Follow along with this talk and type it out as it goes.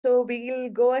So we'll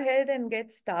go ahead and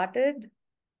get started.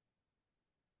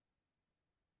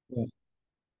 Yeah,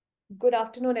 Good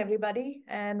afternoon, everybody,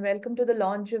 and welcome to the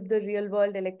launch of the Real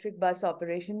World Electric Bus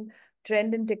Operation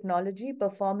Trend in Technology,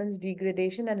 Performance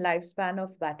Degradation, and Lifespan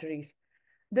of Batteries.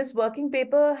 This working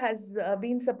paper has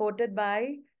been supported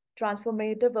by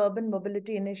Transformative Urban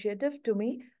Mobility Initiative,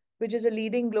 TUMI, which is a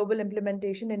leading global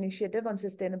implementation initiative on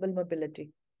sustainable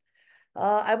mobility.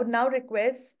 I would now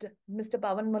request Mr.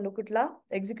 Pawan Malukutla,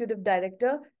 Executive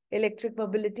Director, Electric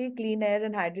Mobility, Clean Air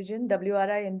and Hydrogen,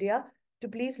 WRI India, to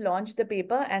please launch the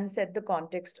paper and set the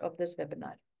context of this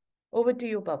webinar. Over to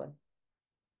you, Pawan.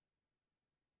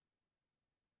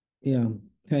 yeah.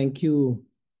 Thank you,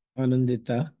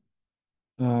 Anandita.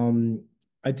 Um,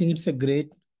 I think it's a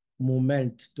great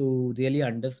moment to really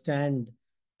understand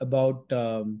about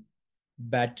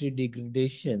battery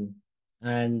degradation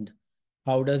and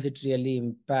how does it really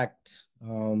impact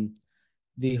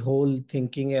the whole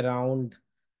thinking around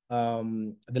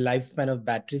the lifespan of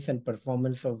batteries and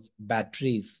performance of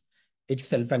batteries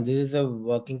itself. And this is a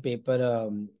working paper, a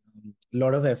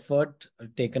lot of effort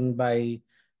taken by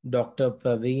Dr.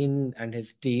 Praveen and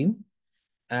his team.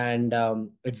 And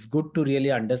it's good to really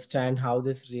understand how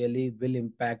this really will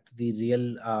impact the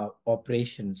real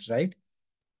operations, right?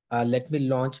 Let me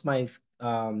launch my.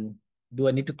 Do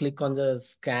I need to click on the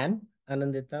scan,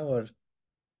 Anandita? Or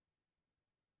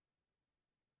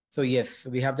so yes,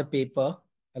 we have the paper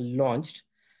launched.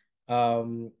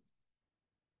 Um,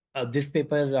 this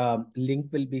paper link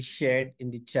will be shared in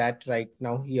the chat right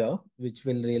now here, which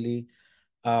will really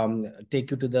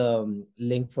take you to the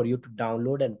link for you to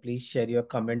download, and please share your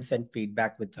comments and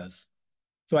feedback with us.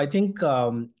 So I think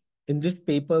in this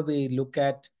paper, we look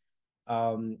at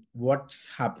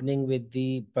what's happening with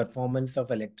the performance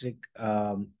of electric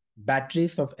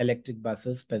batteries of electric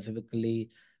buses, specifically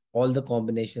all the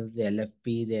combinations, the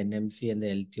LFP, the NMC, and the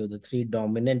LTO, the three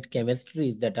dominant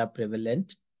chemistries that are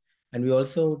prevalent. And we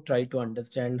also try to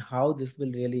understand how this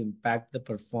will really impact the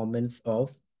performance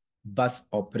of bus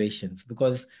operations,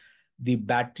 because the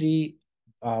battery,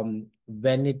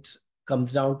 when it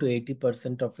comes down to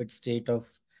 80% of its state of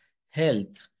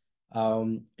health,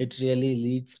 it really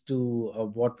leads to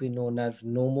what we known as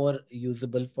no more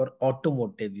usable for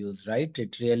automotive use, right?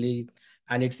 It really,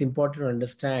 and it's important to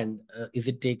understand, is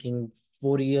it taking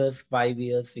 4 years, 5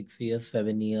 years, 6 years,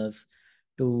 7 years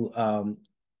to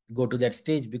go to that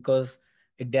stage, because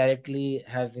it directly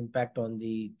has impact on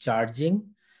the charging.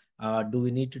 Do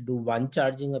we need to do one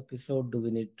charging episode? Do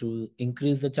we need to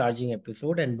increase the charging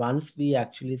episode? And once we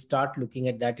actually start looking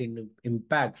at that, it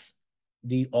impacts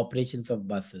the operations of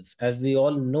buses. As we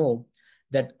all know,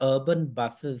 that urban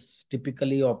buses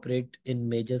typically operate in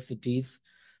major cities,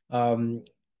 um,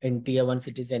 in tier one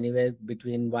cities, anywhere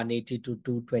between 180 to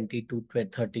 220 to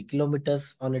 30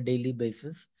 kilometers on a daily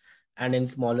basis. And in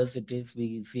smaller cities,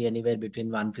 we see anywhere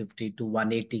between 150 to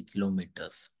 180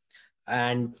 kilometers.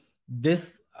 And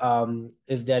this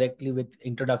is directly with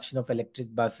introduction of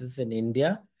electric buses in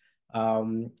India.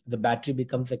 The battery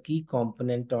becomes a key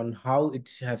component on how it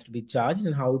has to be charged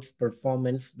and how its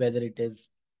performance, whether it is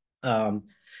um,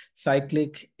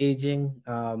 cyclic aging,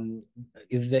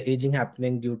 is the aging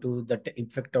happening due to the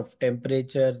effect of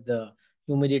temperature, the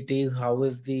humidity, how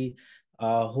is the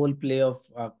whole play of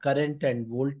current and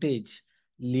voltage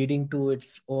leading to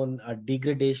its own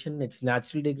degradation, its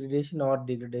natural degradation or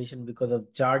degradation because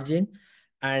of charging.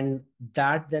 And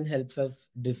that then helps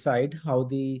us decide how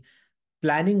the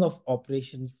planning of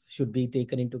operations should be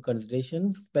taken into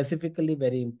consideration, specifically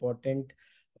very important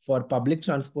for public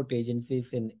transport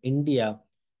agencies in India,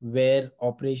 where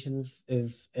operations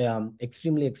is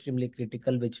extremely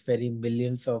critical, which ferry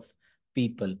millions of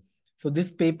people. So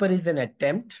this paper is an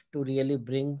attempt to really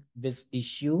bring this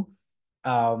issue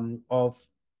of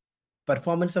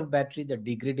performance of battery, the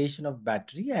degradation of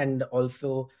battery, and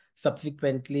also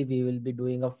subsequently we will be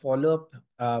doing a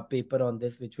follow-up paper on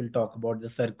this, which will talk about the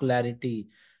circularity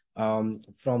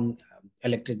from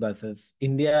electric buses.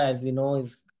 India, as we know,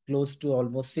 is close to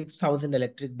almost 6,000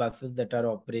 electric buses that are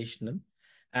operational.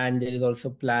 And there is also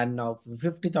plan now for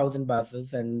 50,000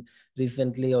 buses. And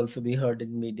recently also we heard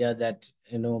in media that,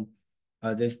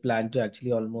 there's plan to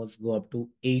actually almost go up to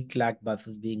 8 lakh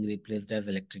buses being replaced as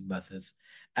electric buses.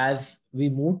 As we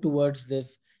move towards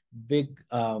this big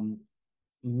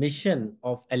mission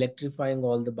of electrifying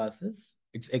all the buses,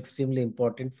 it's extremely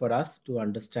important for us to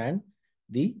understand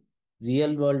the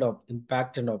real world of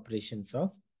impact and operations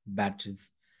of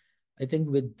batteries. I think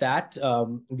with that,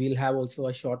 we'll have also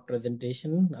a short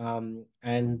presentation,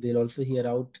 and we'll also hear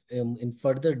out in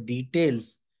further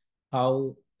details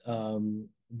how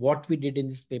what we did in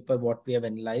this paper, what we have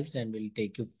analyzed, and we'll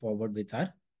take you forward with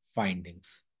our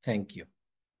findings. Thank you.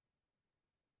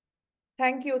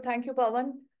 Thank you. Thank you,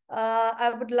 Pawan.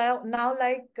 I would now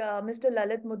like Mr.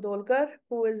 Lalit Mudolkar,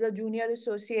 who is a junior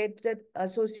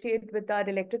associate with our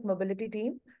electric mobility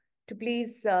team, to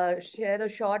please share a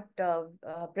short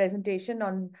presentation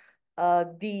on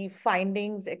the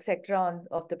findings, etc.,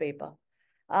 of the paper.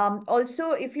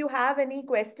 Also, if you have any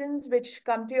questions which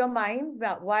come to your mind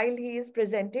while he is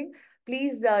presenting,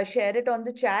 please share it on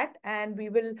the chat and we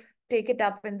will take it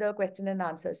up in the question and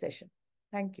answer session.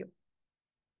 Thank you.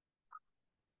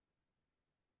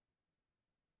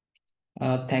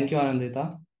 Thank you,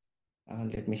 Anandita.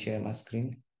 Let me share my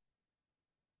screen.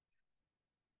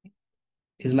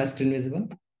 Is my screen visible?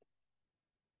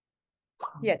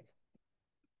 Yes.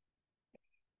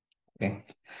 Okay.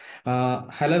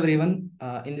 Hello, everyone.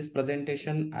 In this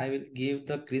presentation, I will give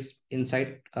the crisp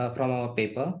insight from our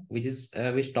paper,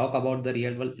 which talk about the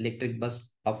real-world electric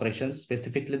bus operations,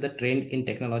 specifically the trend in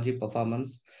technology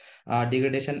performance,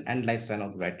 degradation, and lifespan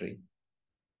of battery.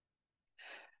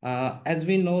 As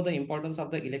we know, the importance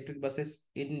of the electric buses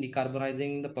in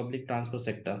decarbonizing the public transport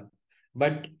sector.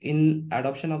 But in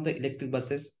adoption of the electric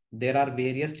buses, there are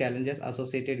various challenges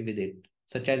associated with it,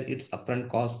 such as its upfront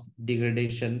cost,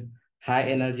 degradation, high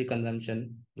energy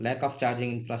consumption, lack of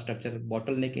charging infrastructure,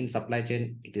 bottleneck in supply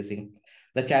chain, etc.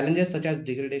 The challenges such as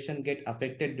degradation get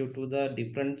affected due to the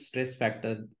different stress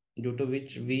factors, due to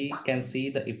which we can see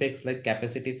the effects like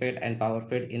capacity fade and power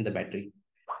fade in the battery.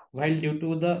 While due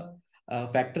to the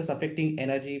factors affecting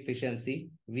energy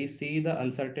efficiency, we see the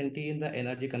uncertainty in the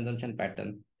energy consumption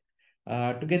pattern.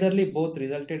 Togetherly, both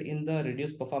resulted in the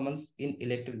reduced performance in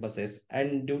electric buses,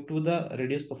 and due to the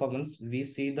reduced performance, we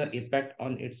see the impact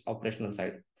on its operational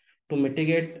side. To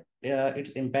mitigate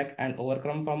its impact and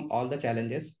overcome from all the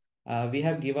challenges, we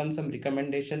have given some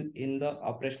recommendation in the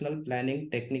operational planning,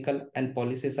 technical, and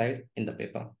policy side in the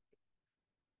paper.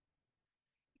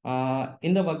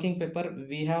 In the working paper,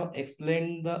 we have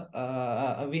explored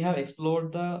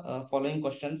the following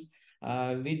questions,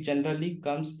 which generally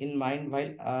comes in mind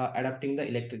while adapting the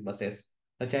electric buses,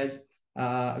 such as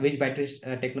which battery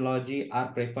technology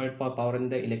are preferred for powering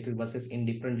the electric buses in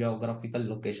different geographical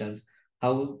locations,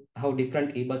 how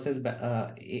different e-bus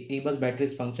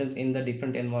batteries functions in the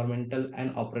different environmental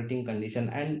and operating condition,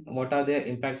 and what are their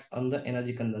impacts on the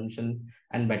energy consumption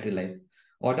and battery life.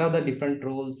 What are the different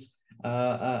roles?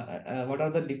 What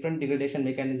are the different degradation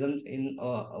mechanisms in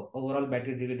overall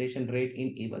battery degradation rate in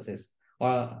e-buses?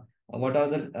 What are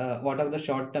the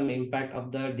short-term impact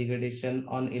of the degradation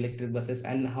on electric buses,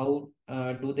 and how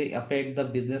do they affect the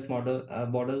business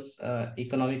models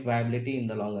economic viability in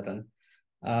the longer run?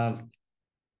 Um,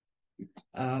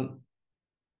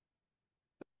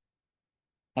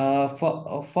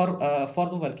 for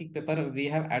the working paper, we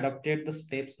have adopted the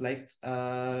steps like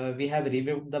we have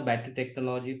reviewed the battery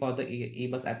technology for the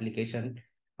e-bus application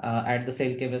at the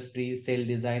cell chemistry, cell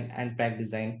design, and pack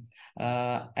design,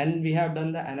 and we have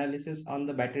done the analysis on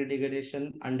the battery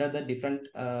degradation under the different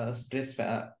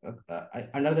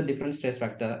under the different stress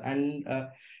factor, and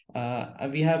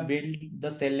we have built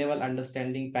the cell level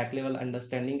understanding, pack level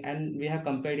understanding, and we have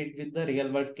compared it with the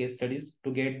real world case studies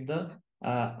to get the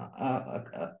uh, uh,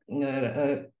 uh,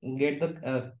 get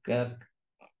the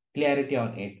clarity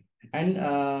on it. And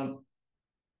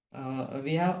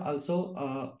we have also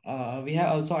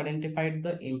identified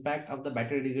the impact of the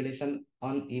battery degradation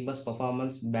on e-bus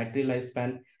performance, battery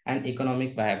lifespan, and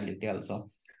economic viability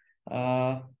also.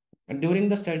 During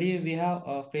the study, we have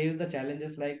faced the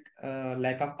challenges like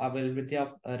lack of availability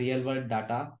of real world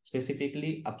data,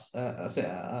 specifically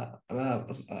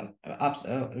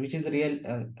which is real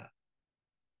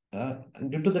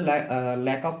due to the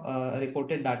lack of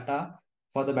reported data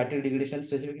for the battery degradation,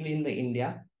 specifically in the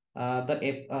India. The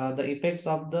effects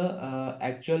of the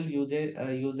actual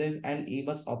usage and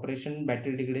e-bus operation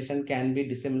battery degradation can be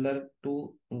dissimilar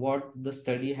to what the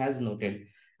study has noted,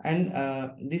 and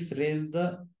this raised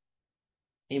the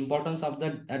importance of the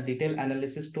detailed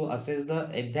analysis to assess the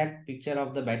exact picture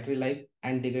of the battery life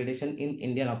and degradation in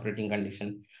Indian operating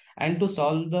condition, and to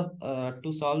solve the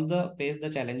faced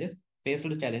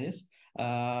challenges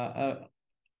uh,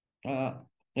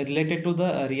 related to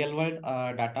the real world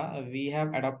data. We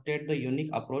have adopted the unique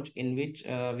approach in which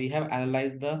we have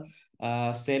analyzed the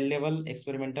cell level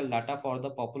experimental data for the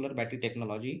popular battery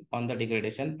technology on the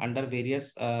degradation under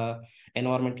various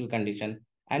environmental condition,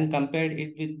 and compared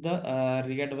it with the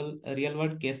real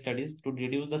world case studies to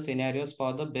reduce the scenarios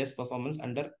for the best performance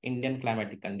under Indian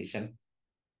climatic condition.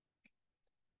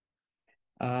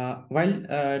 While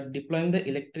deploying the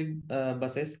electric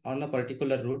buses on a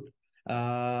particular route,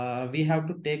 we have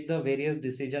to take the various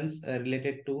decisions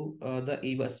related to the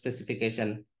e-bus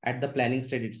specification at the planning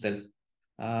stage itself.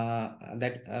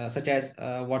 such as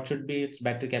what should be its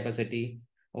battery capacity,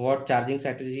 what charging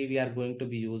strategy we are going to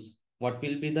be used, what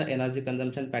will be the energy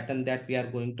consumption pattern that we are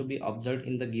going to be observed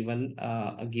in the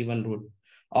given route.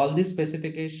 All these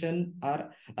specifications are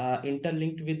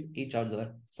interlinked with each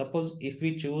other. Suppose if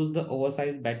we choose the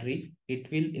oversized battery,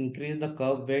 it will increase the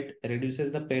curve weight,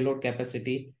 reduces the payload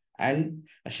capacity, and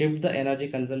shift the energy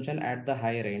consumption at the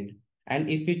higher end. And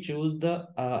if we choose the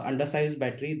undersized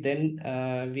battery, then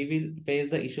we will face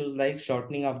the issues like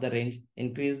shortening of the range,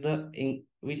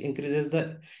 which increases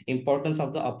the importance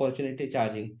of the opportunity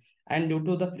charging. And due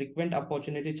to the frequent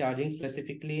opportunity charging,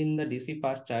 specifically in the DC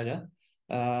fast charger,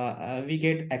 we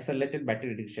get accelerated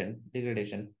battery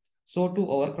degradation. So to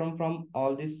overcome from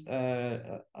all this,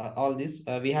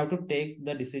 we have to take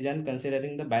the decision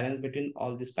considering the balance between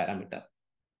all these parameters.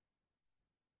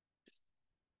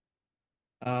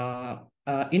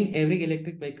 In every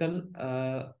electric vehicle,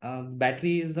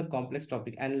 battery is the complex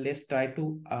topic, and let's try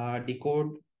to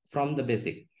decode from the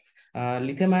basic.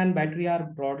 Lithium-ion battery are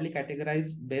broadly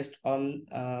categorized based on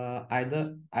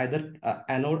either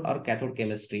anode or cathode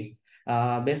chemistry.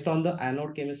 Based on the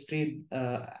cathode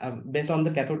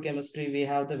chemistry, we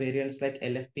have the variants like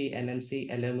LFP,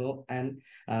 NMC, LMO, and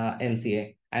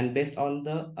NCA. And based on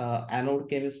the anode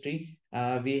chemistry,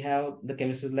 we have the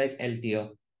chemistries like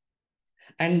LTO.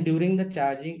 And during the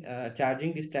charging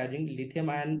discharging, lithium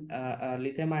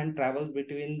ion travels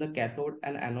between the cathode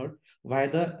and anode via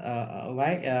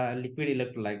the liquid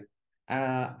electrolyte,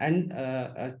 and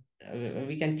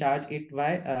we can charge it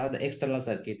via the external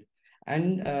circuit.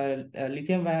 And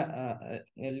lithium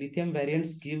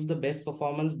variants give the best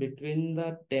performance between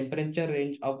the temperature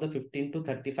range of the 15 to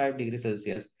 35 degrees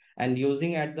Celsius, and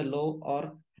using at the low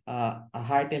or a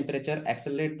high temperature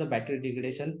accelerate the battery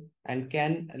degradation and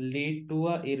can lead to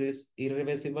a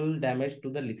irreversible damage to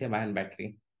the lithium ion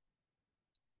battery.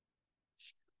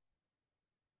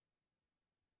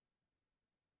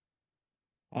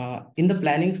 In the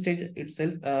planning stage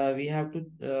itself, we have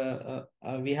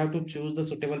to choose the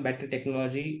suitable battery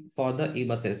technology for the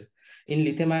e-buses. In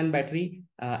lithium-ion battery,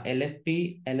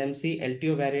 LFP, NMC,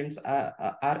 LTO variants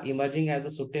are emerging as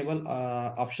the suitable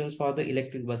options for the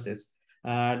electric buses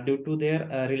due to their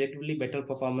relatively better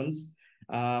performance,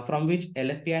 from which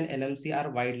LFP and NMC are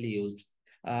widely used.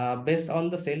 Based on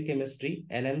the cell chemistry,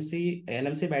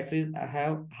 NMC batteries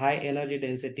have high energy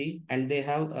density, and they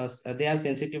are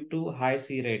sensitive to high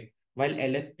C rate, while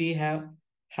LFP have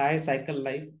high cycle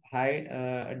life, high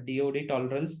DOD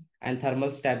tolerance, and thermal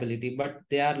stability, but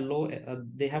they have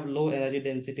low energy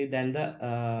density than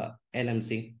the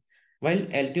NMC. While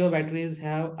LTO batteries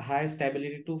have high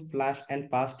stability to flash and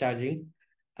fast charging,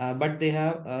 but they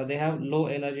have low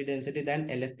energy density than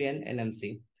LFP and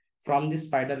NMC. From this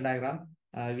spider diagram,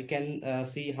 we can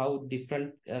see how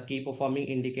different key performing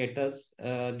indicators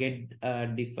get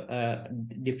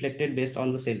deflected based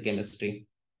on the cell chemistry.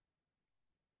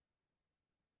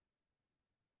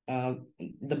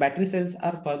 The battery cells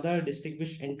are further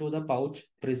distinguished into the pouch,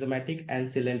 prismatic,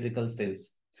 and cylindrical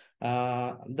cells.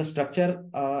 The structure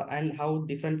and how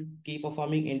different key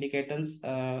performing indicators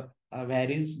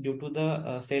varies due to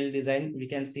the cell design, we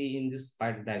can see in this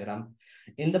spider diagram.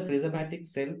 In the prismatic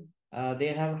cell, they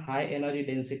have high energy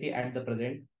density at the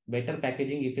present, better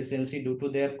packaging efficiency due to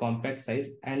their compact size,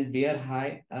 and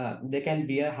they can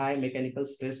bear high mechanical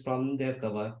stress from their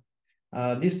cover.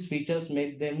 These features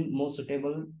make them more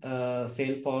suitable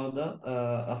sale for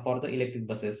the electric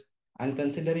buses. And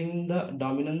considering the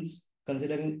dominance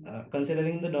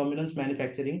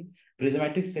manufacturing,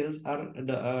 prismatic cells are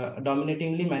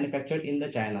dominatingly manufactured in the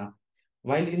China.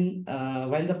 While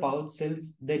the pouch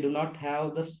cells, they do not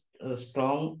have the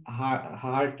strong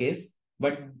hard case,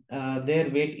 but their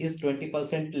weight is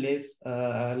 20% less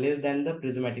than the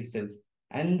prismatic cells,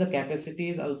 and the capacity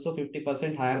is also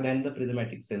 50% higher than the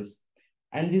prismatic cells.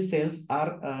 And these cells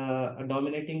are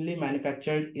dominatingly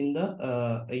manufactured in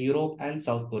the Europe and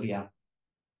South Korea.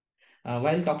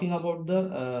 While talking about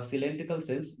the cylindrical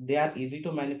cells, they are easy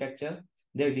to manufacture.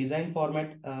 Their design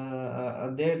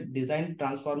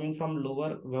transforming from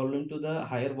lower volume to the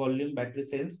higher volume battery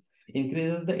cells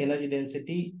increases the energy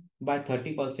density by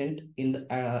 30%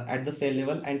 at the cell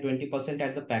level and 20%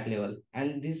 at the pack level.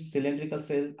 And these cylindrical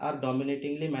cells are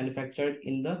dominatingly manufactured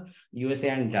in the USA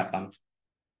and Japan.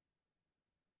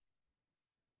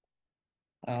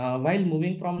 While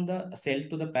moving from the cell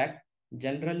to the pack,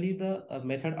 generally the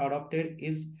method adopted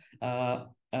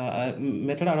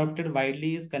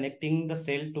widely is connecting the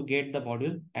cell to get the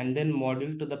module, and then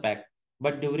module to the pack.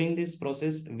 But during this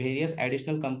process, various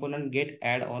additional components get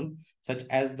add on, such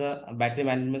as the battery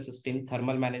management system,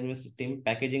 thermal management system,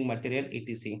 packaging material,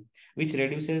 etc., which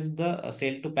reduces the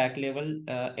cell to pack level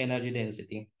energy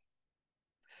density.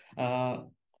 Uh,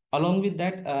 Along with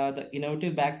that, the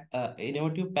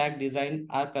innovative pack design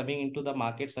are coming into the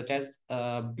market, such as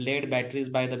blade batteries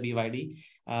by the BYD,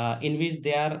 in which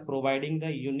they are providing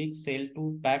the unique cell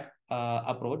to pack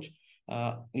approach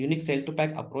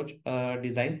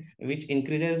design, which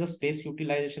increases the space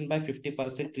utilization by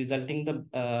 50%, resulting the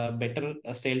better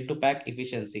cell to pack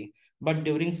efficiency. But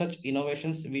during such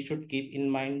innovations, we should keep in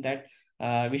mind that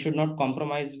we should not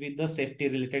compromise with the safety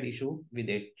related issue with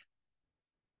it.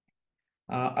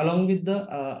 Along with the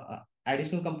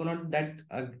additional component that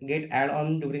get add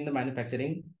on during the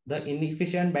manufacturing, the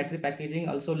inefficient battery packaging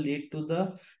also lead to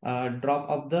the drop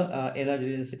of the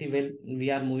energy density when we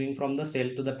are moving from the cell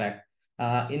to the pack.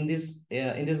 In this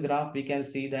graph, we can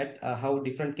see that how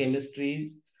different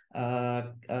chemistries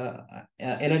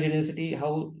energy density,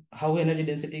 how energy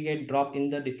density get dropped in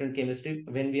the different chemistry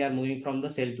when we are moving from the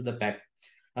cell to the pack.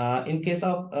 When we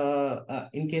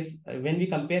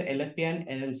compare LFP and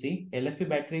NMC, LFP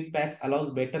battery packs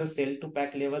allows better cell to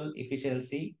pack level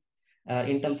efficiency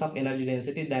in terms of energy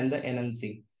density than the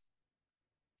NMC.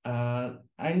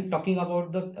 And talking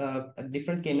about the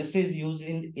different chemistries used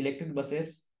in electric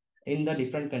buses in the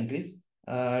different countries,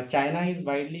 China is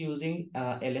widely using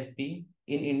LFP.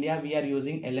 In India, we are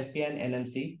using LFP and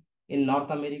NMC. In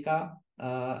North America,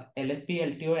 LFP,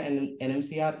 LTO, and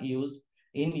NMC are used.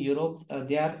 In Europe,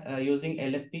 they are using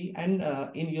LFP, and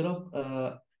in Europe,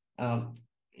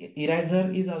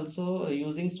 Eraser is also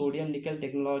using sodium nickel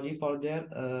technology for their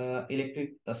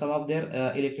some of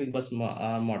their electric bus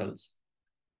models.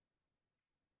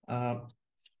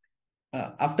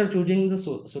 After choosing the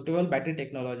suitable battery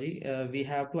technology, we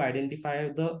have to identify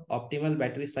the optimal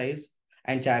battery size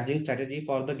and charging strategy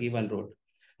for the given road.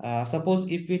 Suppose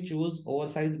if we choose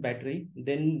oversized battery,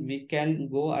 then we can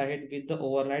go ahead with the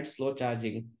overnight slow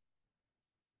charging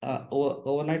at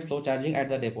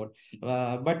the depot.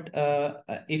 But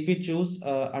if we choose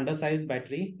undersized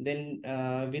battery, then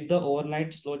with the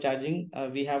overnight slow charging,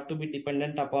 we have to be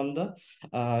dependent upon the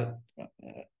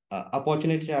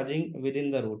opportunity charging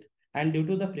within the route. And due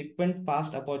to the frequent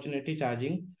fast opportunity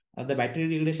charging, the battery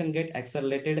degradation get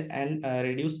accelerated and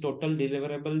reduce total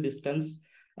deliverable distance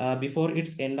before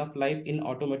its end of life in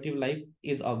automotive life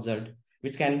is observed,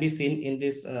 which can be seen in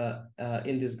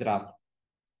this graph.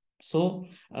 So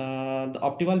the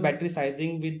optimal battery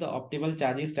sizing with the optimal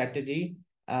charging strategy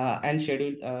and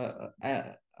schedule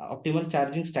optimal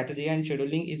charging strategy and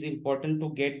scheduling is important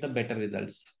to get the better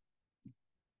results.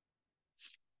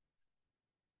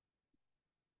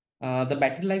 The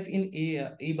battery life in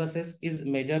e-buses is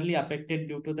majorly affected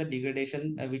due to the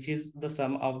degradation, which is the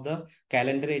sum of the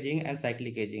calendar aging and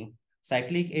cyclic aging.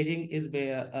 Cyclic aging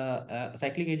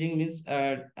means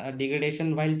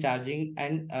degradation while charging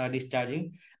and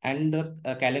discharging, and the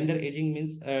calendar aging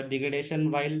means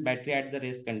degradation while battery at the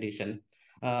rest condition.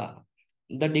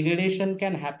 The degradation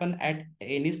can happen at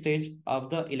any stage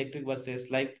of the electric buses,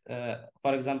 like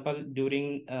for example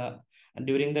during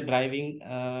the driving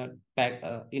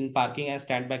in parking and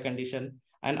standby condition,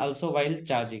 and also while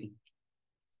charging.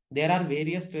 There are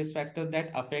various stress factors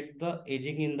that affect the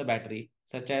aging in the battery,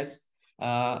 such as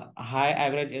high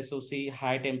average SOC,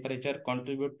 high temperature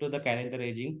contribute to the calendar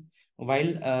aging,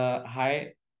 while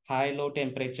high low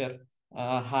temperature,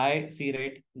 high C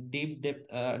rate, deep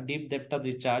depth of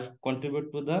discharge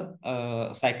contribute to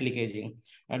the cyclic aging.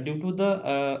 Due to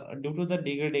the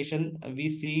degradation, we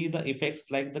see the effects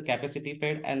like the capacity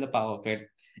fade and the power fade.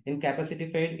 In capacity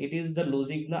fade, it is the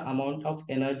losing the amount of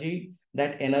energy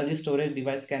that energy storage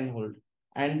device can hold,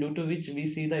 and due to which we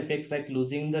see the effects like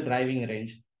losing the driving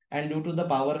range. And due to the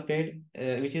power fade,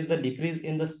 which is the decrease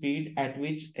in the speed at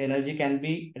which energy can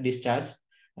be discharged,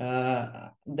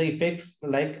 the effects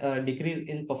like decrease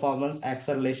in performance,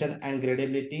 acceleration, and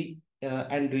gradability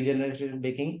and regenerative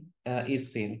braking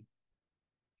is seen.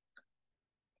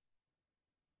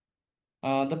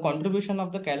 The contribution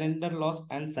of the calendar loss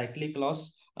and cyclic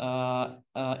loss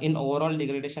in overall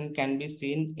degradation can be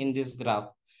seen in this graph,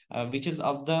 which is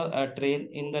of the trend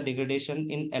in the degradation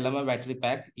in LMA battery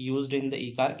pack used in the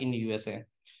e-car in USA.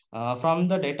 From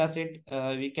the dataset,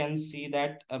 we can see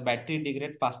that a battery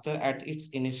degrades faster at its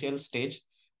initial stage,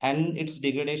 and its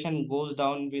degradation goes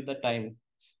down with the time.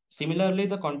 Similarly,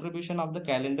 the contribution of the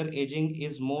calendar aging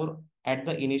is more at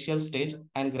the initial stage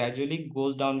and gradually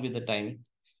goes down with the time.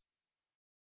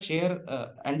 Share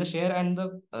and the share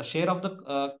of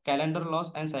the calendar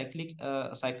loss and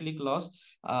cyclic loss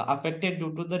affected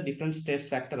due to the different stress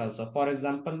factor also. For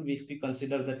example, if we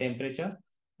consider the temperature,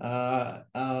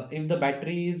 if the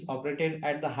battery is operated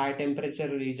at the high temperature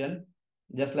region,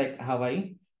 just like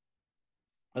Hawaii,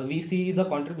 we see the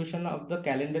contribution of the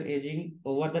calendar aging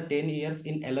over the 10 years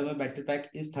in LMA battery pack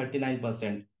is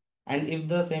 39%. And if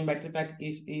the same battery pack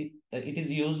it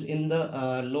is used in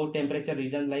the low temperature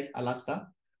region like Alaska,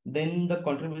 then the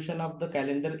contribution of the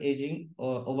calendar aging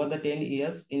over the 10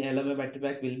 years in LMA battery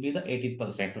pack will be the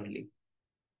 80% only.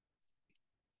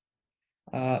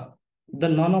 Uh, the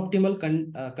non-optimal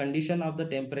condition of the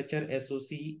temperature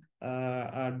SOC,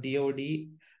 DOD,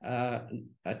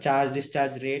 charge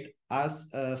discharge rate as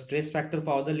a stress factor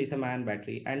for the lithium ion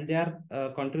battery, and they are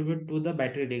contribute to the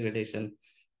battery degradation.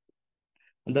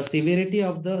 The severity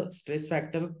of the stress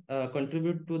factor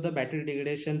contribute to the battery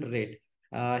degradation rate.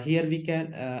 We have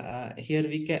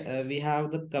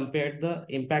the compared the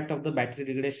impact of the battery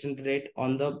degradation rate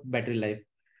on the battery life.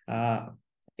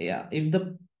 Yeah, if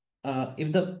the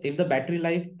battery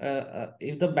life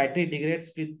if the battery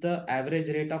degrades with the average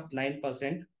rate of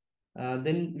 9%,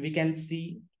 then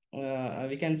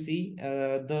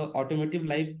the automotive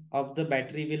life of the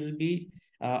battery will be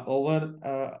over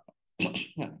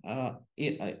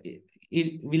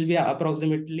it will be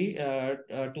approximately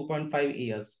 2.5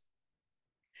 years.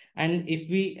 And if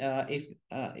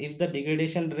the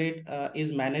degradation rate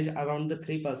is managed around the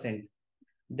 3%,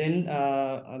 then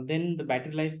the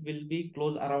battery life will be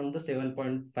close around the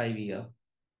 7.5 year.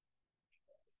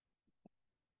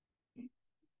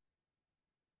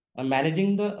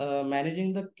 Managing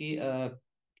the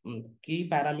key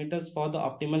parameters for the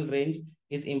optimal range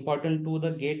is important to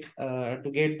the get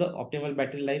the optimal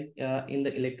battery life in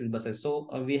the electric buses. So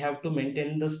we have to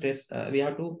maintain the stress. We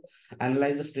have to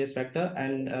analyze the stress factor,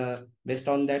 and based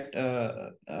on that,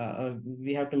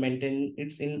 we have to maintain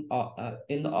it's in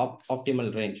the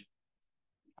optimal range.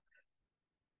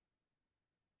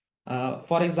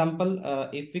 For example,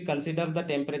 if we consider the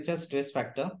temperature stress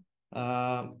factor,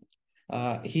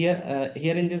 uh, here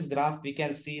in this graph, we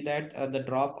can see that the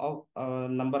drop of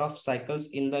number of cycles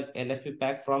in the LFP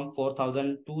pack from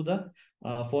 4,000 to the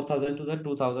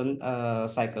 2000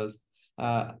 cycles.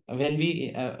 When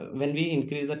we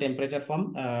increase the temperature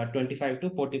from 25 to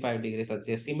 45 degrees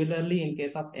Celsius. Similarly, in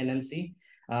case of NMC,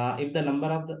 if the number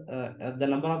of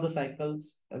the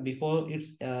cycles before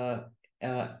its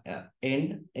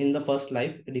end in the first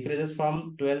life decreases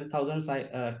from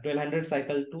 1200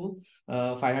 cycle to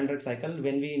 500 cycle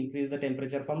when we increase the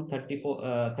temperature from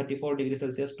 34 degrees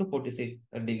Celsius to 46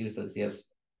 degrees Celsius.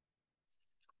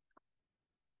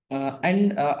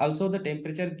 And also the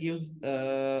temperature gives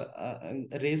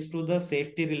raise to the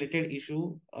safety related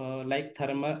issue like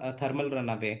thermal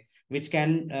runaway, which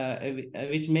make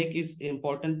it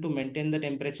important to maintain the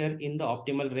temperature in the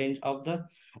optimal range of the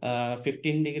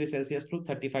 15 degrees Celsius to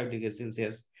 35 degrees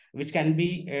Celsius, which can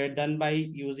be done by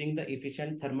using the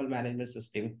efficient thermal management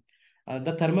system.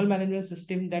 The thermal management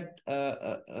system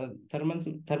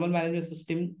thermal management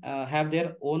system have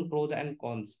their own pros and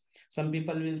cons. Some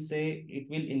people will say it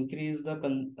will increase the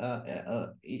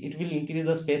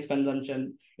space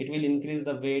consumption, it will increase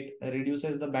the weight,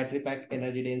 reduces the battery pack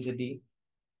energy density,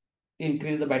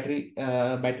 increase the battery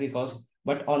cost.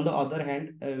 But on the other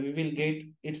hand, we will get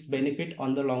its benefit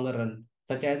on the longer run,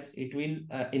 such as it will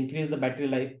increase the battery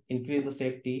life, increase the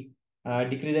safety,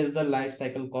 decreases the life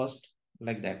cycle cost,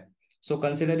 like that. So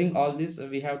considering all this,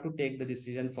 we have to take the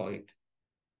decision for it.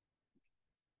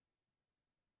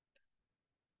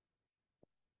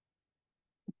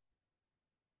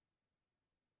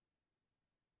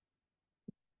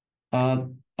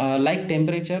 Like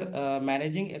temperature,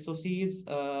 managing SOC in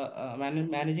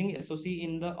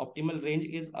the optimal range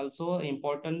is also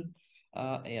important.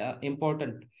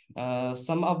 Important.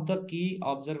 Some of the key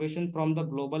observations from the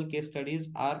global case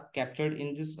studies are captured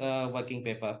in this working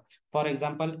paper. For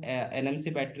example,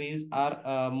 NMC batteries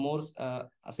are more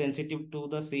sensitive to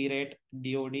the C rate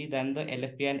DOD than the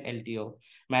LFP and LTO.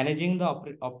 Managing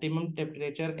the optimum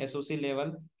temperature SOC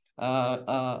level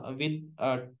with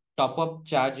top up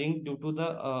charging due to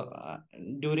the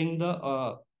during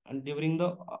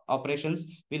the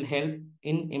operations will help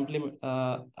in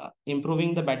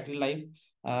improving the battery life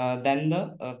than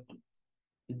the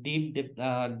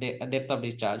depth of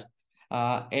discharge.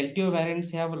 LTO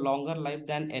variants have a longer life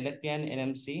than LFP and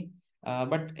NMC,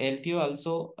 but LTO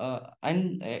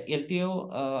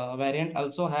variant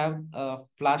also have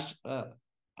flash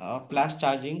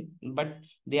charging, but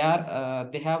they have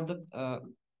the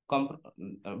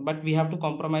but we have to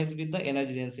compromise with the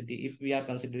energy density if we are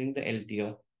considering the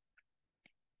LTO.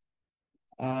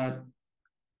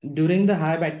 during the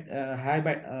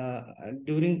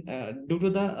due to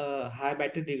the high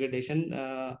battery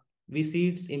degradation, we see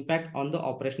its impact on the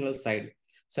operational side.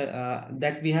 So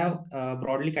that we have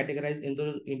broadly categorized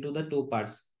into the two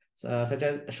parts, such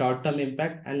as short term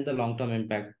impact and the long term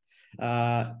impact.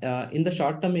 In the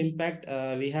short term impact,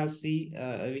 we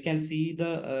can see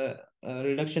the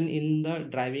reduction in the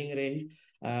driving range,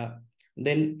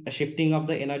 then a shifting of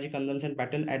the energy consumption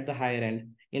pattern at the higher end.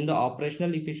 In the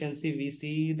operational efficiency, we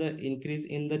see the increase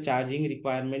in the charging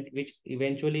requirement, which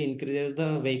eventually increases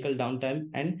the vehicle downtime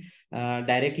and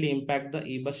directly impact the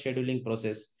e-bus scheduling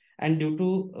process. And due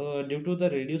to the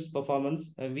reduced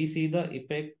performance, we see the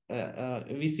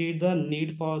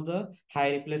need for the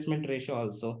high replacement ratio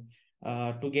also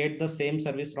to get the same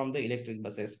service from the electric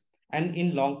buses. And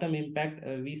in long term impact,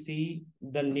 we see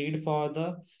the need for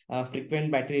the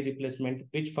frequent battery replacement,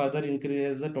 which further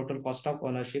increases the total cost of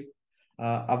ownership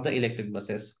of the electric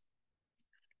buses.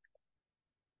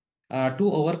 To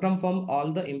overcome from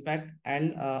all the impact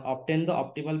and obtain the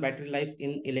optimal battery life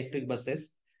in electric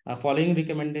buses, following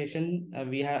recommendation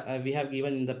we have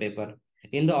given in the paper.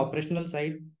 In the operational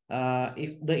side,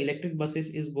 if the electric buses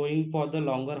is going for the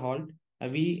longer haul,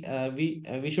 we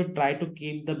should try to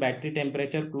keep the battery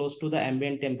temperature close to the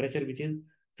ambient temperature, which is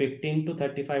 15 to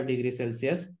 35 degrees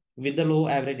Celsius, with the low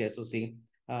average SOC.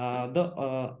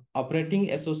 The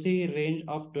operating SOC range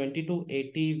of 20 to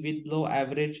 80 with low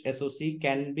average SOC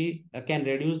can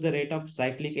reduce the rate of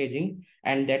cyclic aging,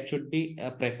 and that should be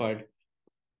preferred.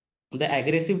 The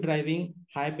aggressive driving,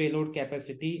 high payload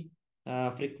capacity,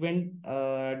 frequent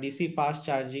DC fast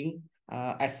charging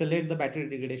accelerate the battery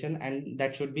degradation, and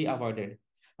that should be avoided.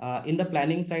 In the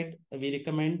planning side, we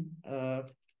recommend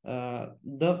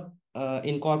the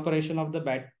incorporation of the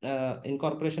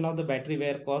battery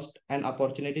wear cost and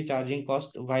opportunity charging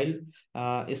cost while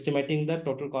estimating the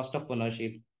total cost of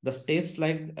ownership. The steps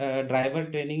like driver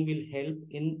training will help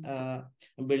in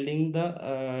building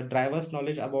the driver's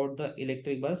knowledge about the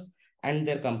electric bus and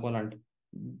their component.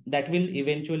 That will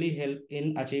eventually help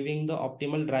in achieving the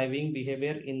optimal driving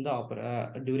behavior in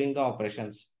the during the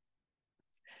operations.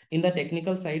 In the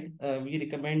technical side, we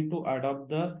recommend to adopt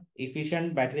the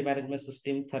efficient battery management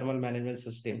system, thermal management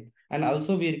system. And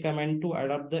also we recommend to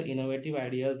adopt the innovative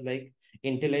ideas like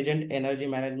intelligent energy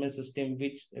management system,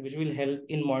 which will help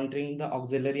in monitoring the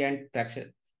auxiliary and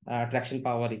traction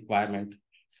power requirement.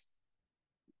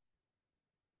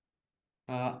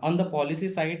 On the policy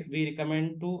side, we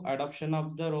recommend to adoption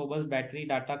of the robust battery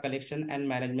data collection and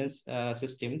management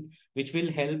system, which will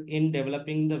help in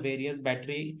developing the various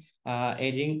battery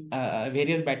aging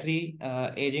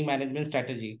management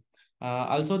strategy.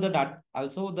 Also the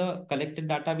collected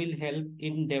data will help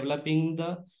in developing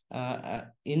the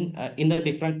in the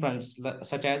different fronts,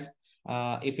 such as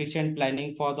efficient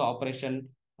planning for the operation,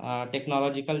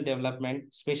 technological development,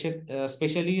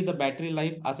 especially the battery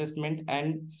life assessment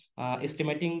and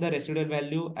estimating the residual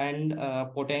value and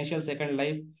potential second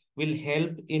life will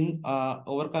help in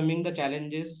overcoming the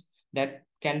challenges that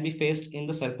can be faced in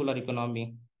the circular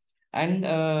economy. And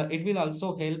it will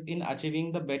also help in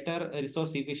achieving the better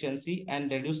resource efficiency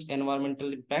and reduced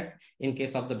environmental impact in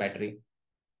case of the battery.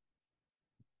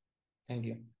 Thank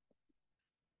you.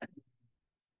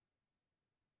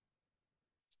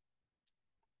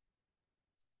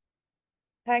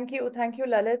 Thank you,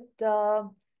 Lalit.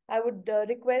 I would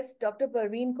request Dr.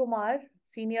 Parveen Kumar,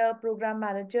 Senior Program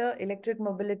Manager, Electric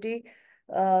Mobility,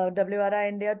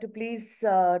 WRI-India, to please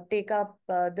take up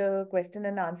the question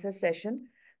and answer session.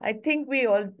 I think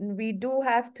we do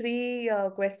have three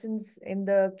questions in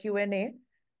the Q&A.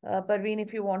 Parveen,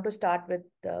 if you want to start with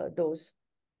those.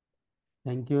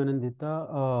 Thank you,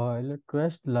 Anandita. I'll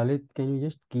request Lalit, can you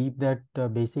just keep that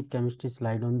basic chemistry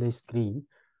slide on the screen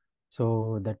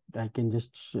so that I can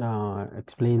just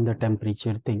explain the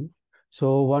temperature thing.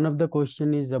 So one of the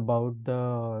question is about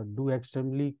the do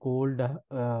extremely cold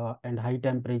and high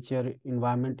temperature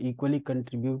environment equally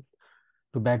contribute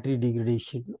to battery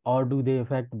degradation, or do they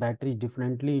affect batteries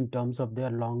differently in terms of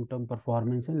their long-term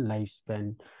performance and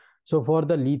lifespan? So for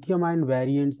the lithium-ion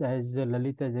variants, as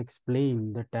Lalit has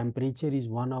explained, the temperature is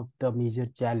one of the major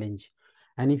challenge.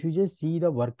 And if you just see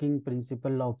the working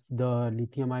principle of the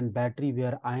lithium-ion battery,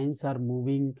 where ions are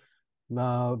moving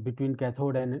between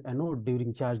cathode and anode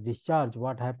during charge discharge,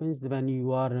 what happens when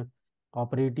you are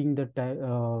operating the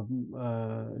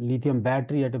lithium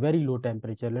battery at a very low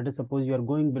temperature? Let us suppose you are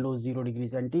going below 0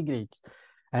 degrees centigrade,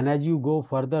 and as you go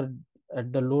further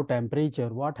at the low temperature,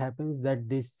 what happens that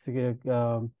this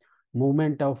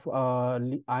movement of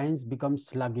ions becomes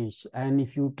sluggish, and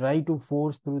if you try to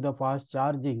force through the fast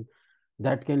charging,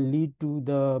 that can lead to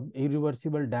the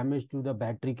irreversible damage to the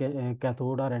battery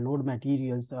cathode or anode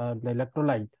materials or the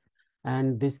electrolyte,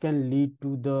 and this can lead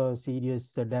to the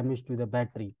serious damage to the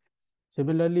battery.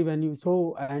 Similarly, when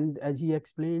you and as he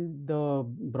explained, the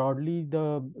broadly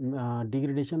the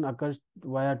degradation occurs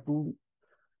via two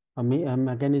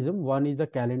mechanism. One is the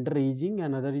calendar aging,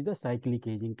 another is the cyclic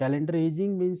aging. Calendar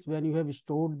aging means when you have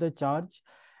stored the charge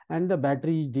and the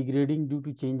battery is degrading due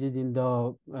to changes in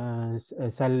the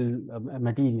cell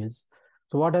materials.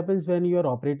 So what happens when you are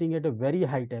operating at a very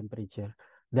high temperature?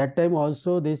 That time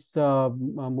also this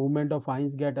movement of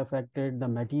ions get affected, the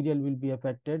material will be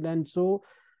affected, and so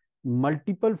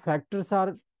multiple factors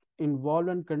are involved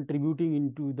and contributing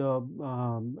into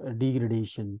the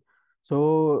degradation.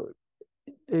 So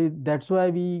that's why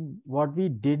what we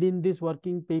did in this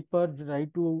working paper, try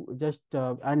to just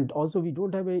and also we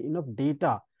don't have enough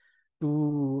data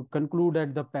to conclude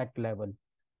at the pack level.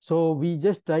 So we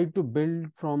just try to build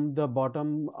from the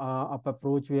bottom up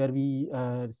approach, where we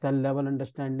cell level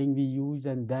understanding we used,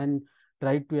 and then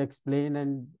try to explain,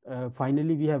 and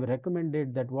finally we have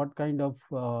recommended that what kind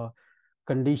of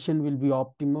condition will be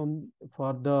optimum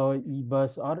for the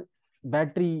e-bus or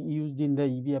battery used in the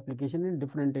EV application in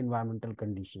different environmental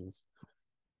conditions.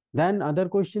 Then other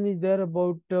question is there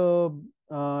about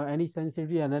any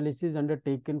sensitivity analysis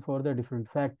undertaken for the different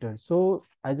factors. So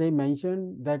as I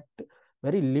mentioned, that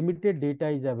very limited data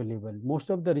is available. Most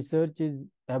of the research is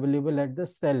available at the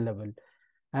cell level.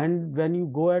 And when you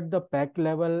go at the pack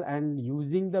level and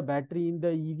using the battery in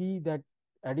the EV, that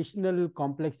additional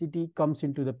complexity comes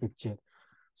into the picture.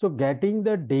 So getting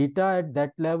the data at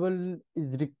that level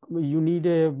is you need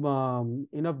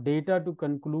enough data to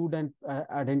conclude and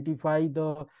identify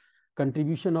the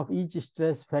contribution of each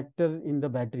stress factor in the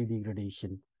battery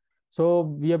degradation. So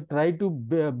we have tried to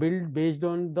build based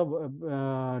on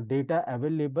the data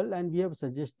available, and we have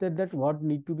suggested that what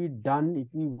need to be done if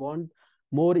we want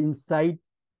more insight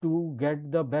to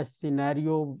get the best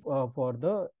scenario for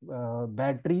the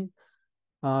batteries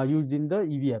used in the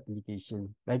EV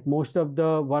application. Like most of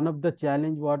the one of the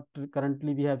challenge what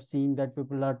currently we have seen that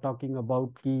people are talking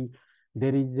about key,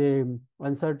 there is a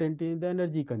uncertainty in the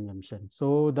energy consumption.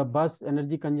 So the bus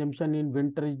energy consumption in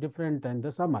winter is different than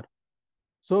the summer.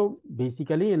 So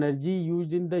basically energy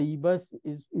used in the e-bus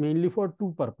is mainly for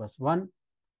two purpose. One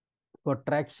for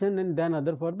traction and then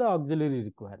other for the auxiliary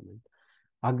requirement.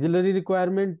 Auxiliary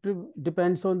requirement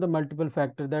depends on the multiple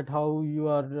factor, that how you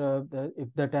are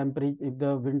if the temperature, if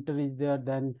the winter is there,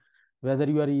 then whether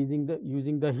you are using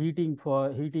the heating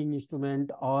for heating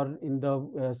instrument, or in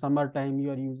the summertime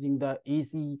you are using the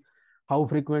AC, how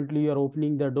frequently you are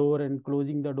opening the door and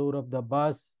closing the door of the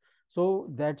bus. So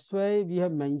that's why we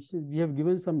have mentioned, we have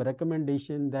given some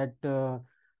recommendation that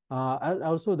and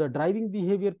also the driving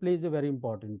behavior plays a very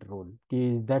important role.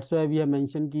 Okay, that's why we have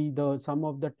mentioned the some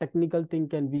of the technical thing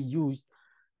can be used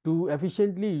to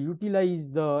efficiently utilize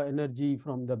the energy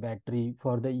from the battery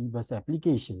for the e-bus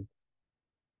application.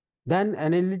 Then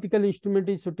analytical instrument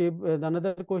is suitable.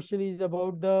 Another question is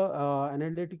about the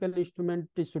analytical instrument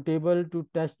is suitable to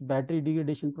test battery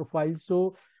degradation profile.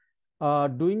 So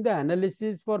doing the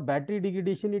analysis for battery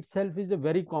degradation itself is a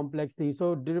very complex thing.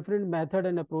 So different method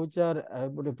and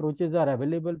approaches are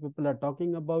available. People are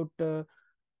talking about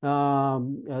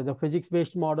the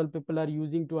physics-based model people are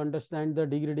using to understand the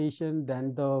degradation.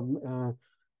 Then the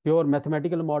pure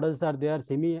mathematical models are there,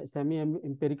 semi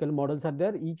empirical models are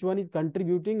there. Each one is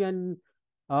contributing, and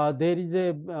there is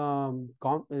a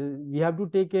we have to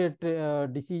take a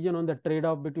decision on the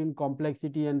trade-off between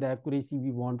complexity and the accuracy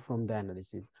we want from the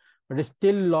analysis. But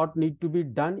still lot need to be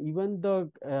done, even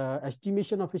the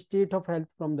estimation of state of health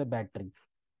from the battery.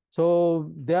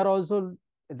 So there also,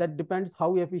 that depends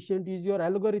how efficient is your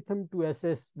algorithm to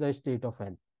assess the state of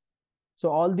health. So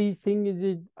all these things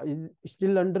is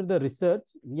still under the research.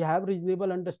 We have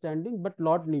reasonable understanding, but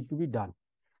lot need to be done.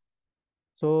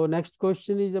 So next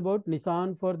question is about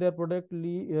Nissan for their product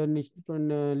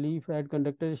Leaf had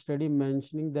conducted a study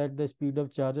mentioning that the speed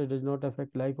of charger does not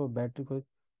affect life of battery.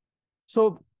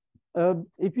 So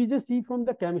if we just see from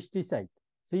the chemistry side,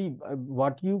 see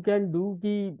what you can do,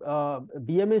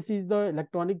 BMS is the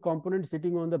electronic component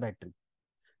sitting on the battery.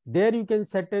 There you can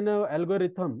set an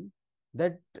algorithm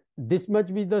that this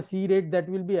much be the C rate that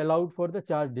will be allowed for the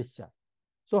charge discharge.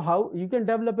 So how you can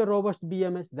develop a robust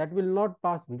BMS that will not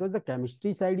pass, because the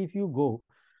chemistry side, if you go,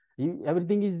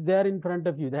 everything is there in front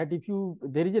of you, that if you,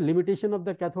 there is a limitation of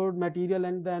the cathode material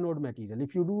and the anode material.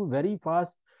 If you do very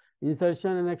fast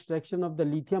insertion and extraction of the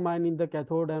lithium ion in the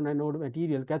cathode and anode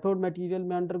material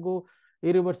may undergo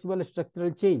irreversible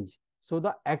structural change. So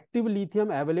the active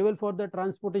lithium available for the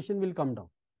transportation will come down.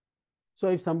 So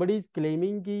if somebody is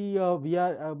claiming ki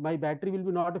my battery will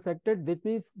be not affected, this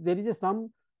means there is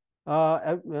some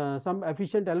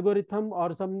efficient algorithm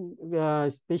or some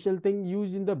special thing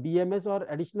used in the BMS or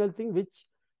additional thing which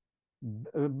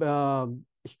uh,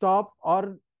 stop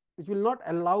or which will not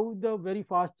allow the very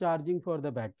fast charging for the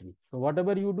battery. So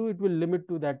whatever you do, it will limit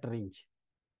to that range,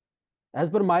 as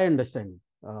per my understanding.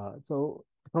 So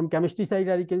from chemistry side,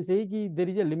 I can say that there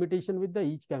is a limitation with the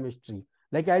each chemistry.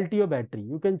 Like LTO battery,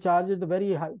 you can charge at the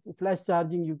very high flash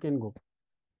charging, you can go.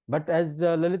 But as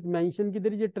Lalit mentioned,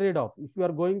 there is a trade-off. If you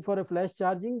are going for a flash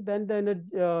charging, then the energy,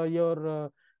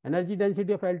 your energy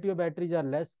density of LTO batteries are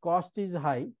less, cost is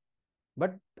high,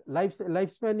 but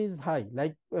lifespan is high.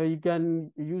 Like you can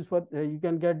use for you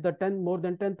can get the more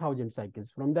than 10,000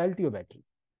 cycles from the LTO battery.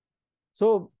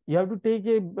 So you have to take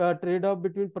a trade-off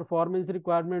between performance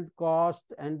requirement, cost,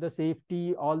 and the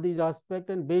safety, all these aspects,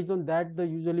 and based on that, the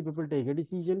usually people take a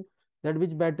decision that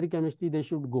which battery chemistry they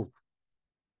should go.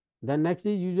 Then next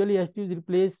is usually has to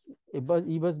replace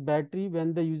e-bus battery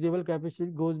when the usable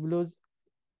capacity goes below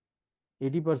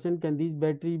 80%. Can these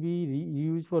battery be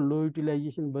used for low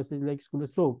utilization buses like school?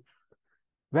 So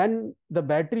when the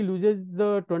battery loses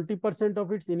the 20%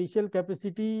 of its initial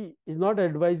capacity, is not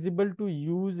advisable to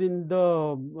use in the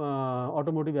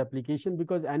automotive application,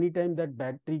 because anytime that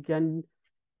battery can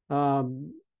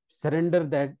um, surrender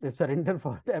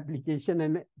for the application,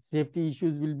 and safety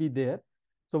issues will be there.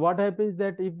 So what happens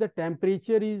that if the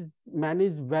temperature is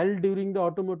managed well during the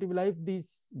automotive life, these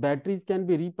batteries can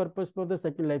be repurposed for the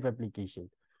second life application.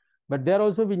 But there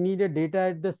also we need a data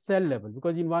at the cell level,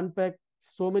 because in one pack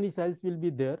so many cells will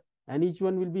be there and each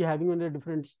one will be having on a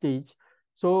different stage.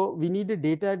 So we need a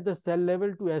data at the cell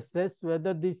level to assess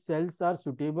whether these cells are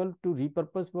suitable to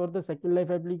repurpose for the second life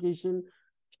application,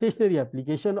 stationary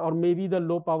application, or maybe the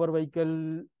low power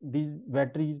vehicle, these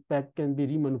batteries pack can be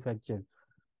remanufactured.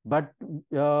 But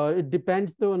it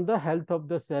depends on the health of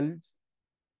the cells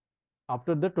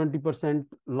after the 20%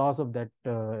 loss of that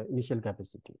initial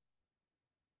capacity.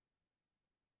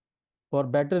 For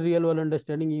better real world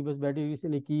understanding e-bus batteries,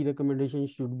 a key recommendation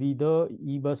should be the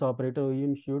e-bus operator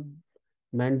OEM should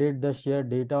mandate the share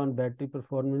data on battery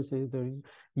performance.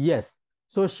 Yes.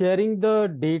 So sharing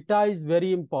the data is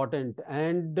very important,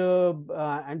 and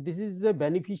this is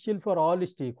beneficial for all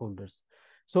stakeholders.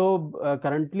 So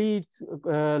currently, it's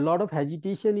a lot of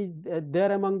hesitation is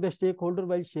there among the stakeholder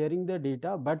while sharing the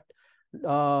data. But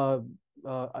uh,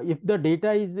 if the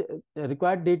data is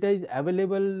required data is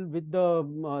available with the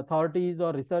authorities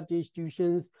or research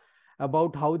institutions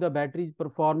about how the battery is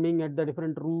performing at the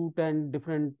different route and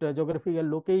different geographical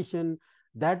location,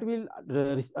 that will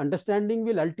understanding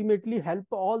will ultimately help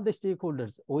all the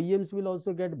stakeholders. OEMs will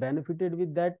also get benefited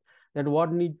with that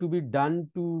what need to be done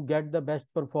to get the best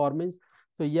performance.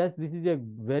 So yes, this is a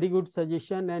very good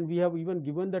suggestion, and we have even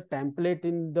given the template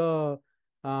in the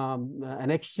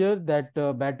annexure that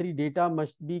battery data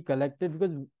must be collected,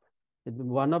 because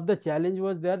one of the challenge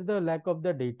was there the lack of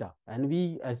the data, and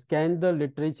we scanned the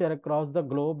literature across the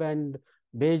globe, and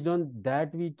based on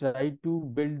that we tried to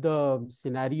build the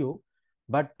scenario.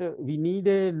 But we need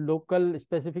a local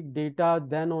specific data,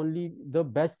 then only the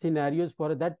best scenarios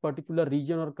for that particular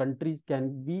region or countries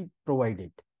can be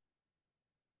provided.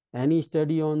 Any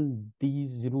study on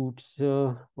these routes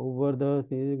over the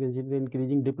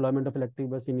increasing deployment of electric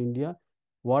bus in India?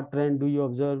 What trend do you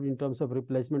observe in terms of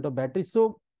replacement of batteries?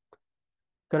 So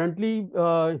currently,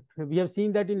 we have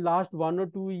seen that in last 1 or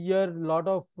 2 years, a lot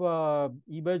of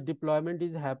e-bus deployment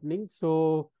is happening.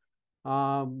 So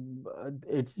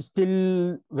it's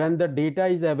still when the data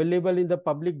is available in the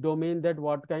public domain that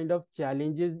what kind of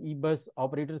challenges e-bus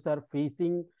operators are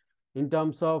facing in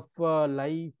terms of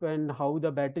life and how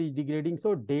the battery is degrading.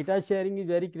 So data sharing is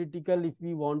very critical if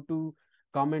we want to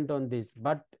comment on this.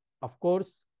 But of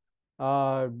course, we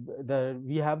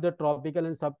have the tropical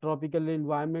and subtropical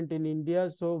environment in India,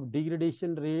 so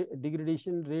degradation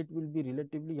rate will be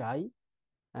relatively high,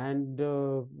 and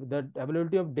the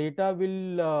availability of data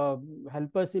will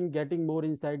help us in getting more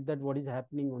insight that what is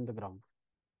happening on the ground.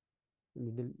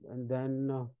 And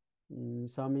then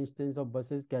some instance of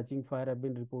buses catching fire have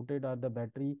been reported. Are the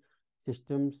battery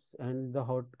systems and the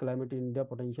hot climate in India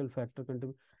potential factor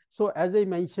contribute? So as I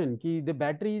mentioned, the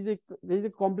battery is a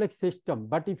complex system,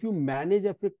 but if you manage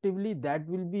effectively, that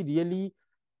will be really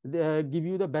give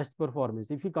you the best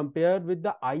performance. If you compare with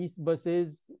the ICE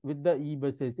buses with the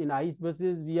e-buses, in ICE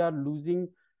buses we are losing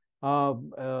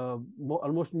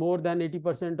almost more than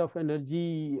 80% of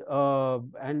energy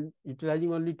and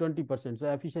utilizing only 20%.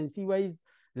 So efficiency wise,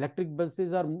 electric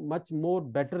buses are much more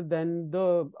better than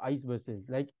the ICE buses,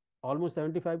 like almost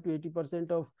 75 to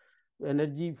 80% of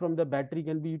energy from the battery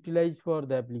can be utilized for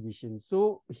the application.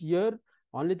 So here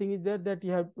only thing is that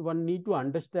you have one need to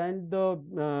understand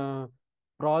the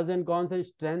pros and cons and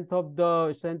strength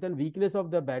and weakness of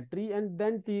the battery, and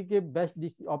then take a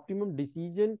optimum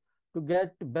decision to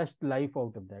get best life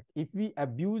out of that. If we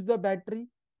abuse the battery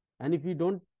and if we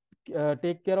don't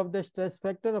take care of the stress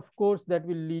factor, of course that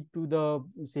will lead to the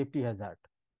safety hazard.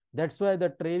 That's why the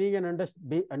training and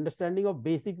understanding of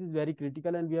basics is very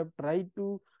critical, and we have tried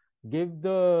to give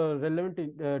the relevant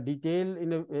detail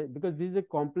in because this is a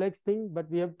complex thing, but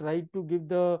we have tried to give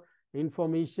the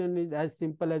information is as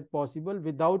simple as possible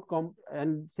without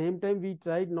and same time we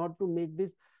tried not to make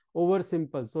this over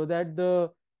simple so that the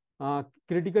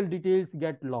critical details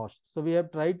get lost. So we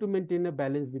have tried to maintain a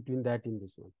balance between that in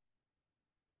this one.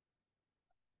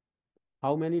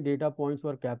 How many data points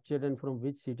were captured and from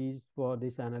which cities for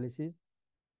this analysis?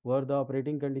 Were the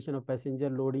operating condition of passenger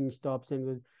loading stops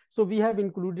and so we have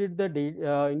included the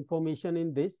data information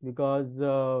in this because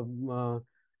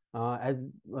as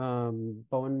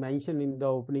Pawan mentioned in the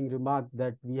opening remark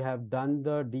that we have done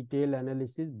the detailed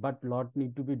analysis, but lot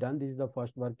need to be done. This is the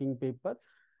first working paper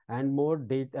and more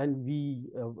data, and we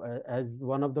as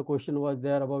one of the question was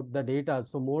there about the data,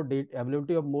 so more data,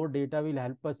 availability of more data will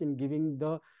help us in giving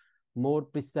the more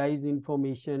precise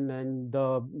information and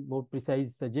the more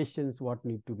precise suggestions what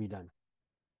need to be done.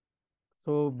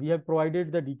 So we have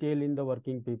provided the detail in the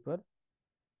working paper.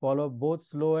 Follow both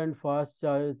slow and fast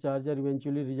charger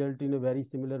eventually result in a very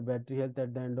similar battery health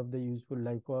at the end of the useful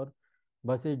life. For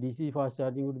buses, DC fast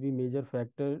charging would be major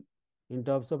factor in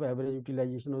terms of average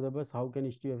utilization of the bus. How can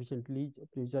it efficiently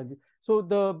charge? So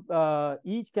the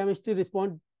each chemistry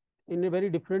respond in a very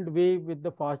different way with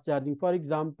the fast charging. For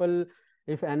example,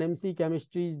 if NMC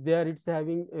chemistry is there, it's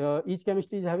having each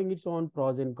chemistry is having its own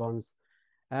pros and cons.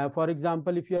 For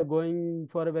example, if you are going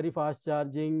for a very fast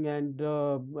charging and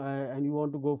you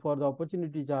want to go for the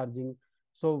opportunity charging,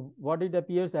 so what it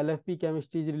appears, LFP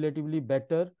chemistry is relatively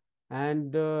better,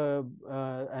 and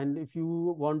if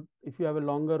you have a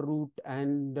longer route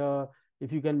and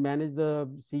if you can manage the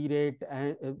C rate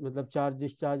and the charge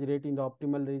discharge rate in the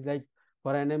optimal range, like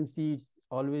for NMC, it's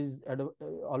always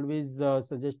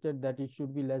suggested that it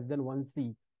should be less than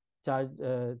 1C charge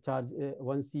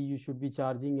 1C you should be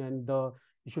charging, and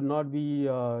you should not be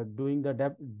doing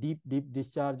the deep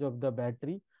discharge of the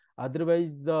battery,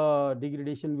 otherwise the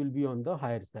degradation will be on the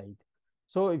higher side.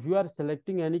 So if you are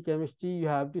selecting any chemistry, you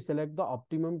have to select the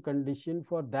optimum condition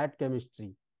for that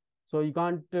chemistry. So you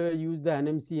can't use the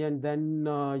NMC and then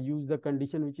use the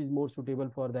condition which is more suitable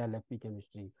for the LFP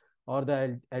chemistry or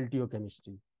the LTO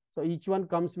chemistry. So each one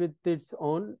comes with its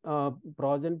own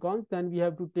pros and cons. Then we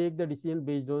have to take the decision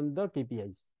based on the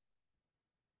KPIs.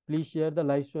 Please share the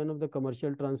lifespan of the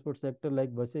commercial transport sector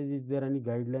like buses. Is there any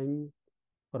guideline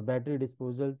for battery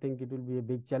disposal? Think it will be a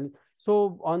big challenge.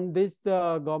 So on this,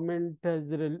 government has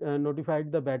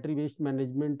notified the battery waste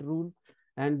management rule,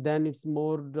 and then it's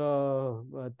more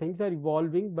things are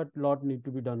evolving, but lot need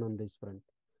to be done on this front.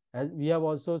 As we have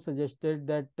also suggested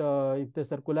that if the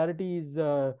circularity is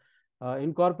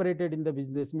incorporated in the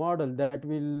business model, that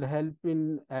will help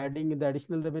in adding the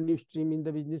additional revenue stream in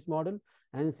the business model,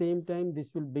 and same time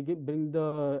this will bring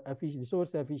the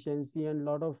resource efficiency, and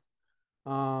lot of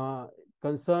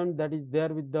concern that is there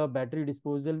with the battery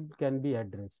disposal can be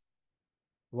addressed.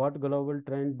 What global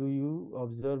trend do you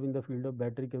observe in the field of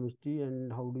battery chemistry,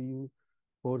 and how do you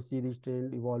foresee this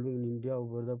trend evolving in India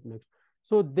over the next?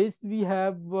 So this we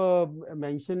have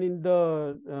mentioned in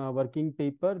the working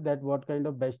paper that what kind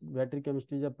of best battery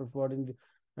chemistries are preferred in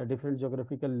the different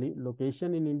geographical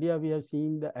location. In India, we have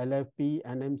seen the LFP,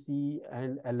 NMC,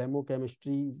 and LMO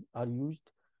chemistries are used,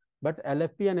 but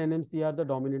LFP and NMC are the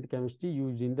dominant chemistry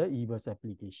used in the e-bus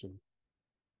application.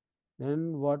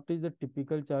 Then what is the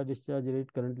typical charge discharge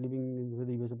rate currently being used with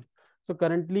e-bus? So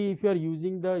currently, if you are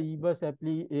using the e-bus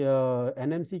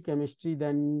NMC chemistry,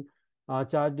 then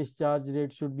charge discharge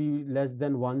rate should be less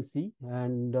than 1C,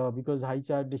 and because high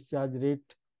charge discharge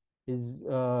rate is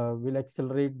will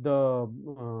accelerate the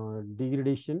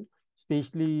degradation,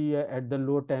 especially at the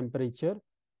low temperature.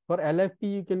 For LFP,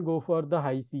 you can go for the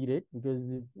high C rate because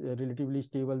it's relatively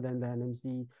stable than the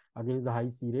NMC against the high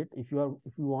C rate. If you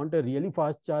want a really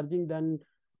fast charging, then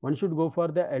one should go for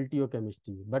the LTO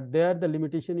chemistry. But there the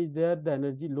limitation is there,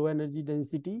 the low energy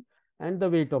density and the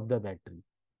weight of the battery.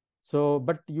 So,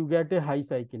 but you get a high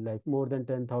cycle life, more than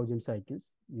 10,000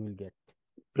 cycles you will get.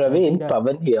 So I think Praveen,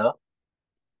 Pavan here.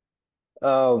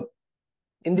 Uh,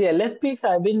 in the LFPs,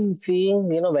 I've been seeing,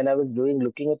 when I was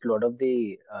looking at a lot of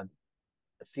the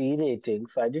C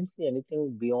ratings, I didn't see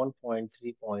anything beyond point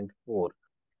 3, point 4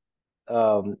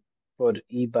 for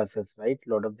e-buses, right? A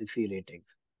lot of the C ratings.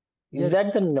 Is Yes.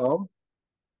 that the norm?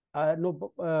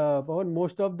 No, Pawan,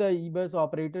 most of the e-bus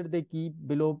operator, they keep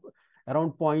below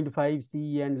around 0.5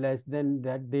 C and less than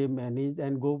that they manage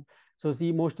and go. So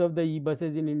see, most of the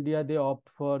e-buses in India, they opt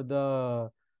for the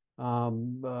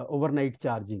overnight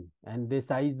charging, and they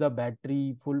size the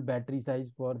battery, full battery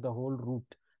size for the whole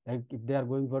route. Like if they are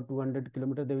going for 200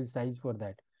 kilometers, they will size for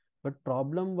that. But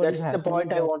problem, what is That's the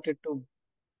point happening I that,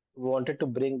 wanted to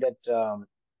bring, that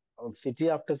city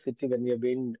after city, when we have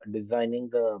been designing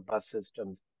the bus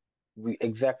systems, we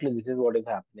exactly this is what is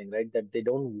happening, right? That they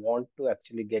don't want to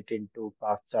actually get into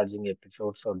fast charging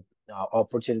episodes or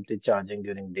opportunity charging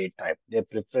during daytime. Their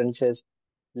preference is,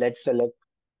 let's select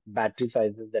battery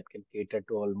sizes that can cater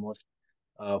to almost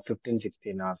 15,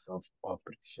 16 hours of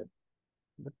operation.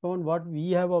 but on what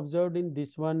we have observed in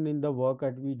this one in the work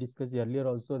that we discussed earlier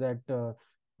also, that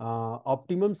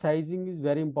optimum sizing is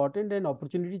very important and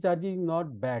opportunity charging is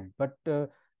not bad, but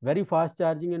very fast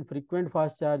charging and frequent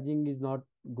fast charging is not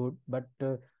good. But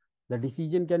the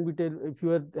decision can be taken if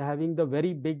you are having the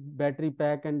very big battery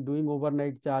pack and doing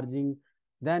overnight charging,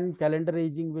 then calendar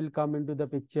aging will come into the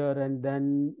picture, and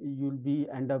then you'll be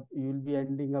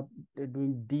ending up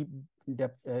doing deep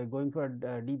depth, going for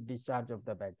deep discharge of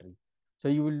the battery. So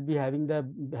you will be having the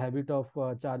habit of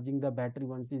charging the battery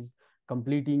once is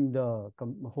completing the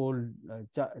whole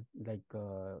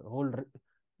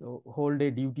whole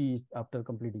day duty after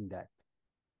completing that.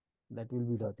 That will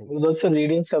be the I thing. was also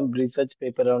reading some research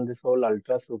paper on this whole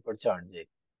ultra supercharging.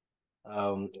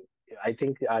 Um, I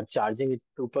think charging it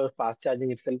super fast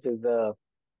charging itself is the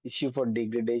issue for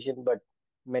degradation, but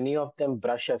many of them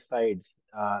brush aside,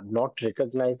 not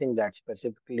recognizing that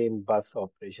specifically in bus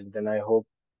operations. And I hope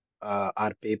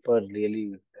our paper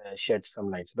really sheds some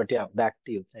lights. But yeah, back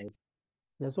to you. Thanks.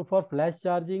 Yeah, so for flash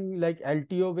charging, like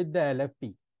LTO with the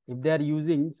LFP, if they are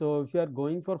using, so if you are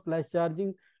going for flash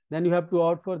charging, then you have to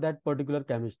opt for that particular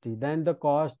chemistry. Then the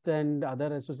cost and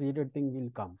other associated thing will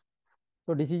come.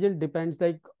 So decision depends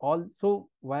like all. So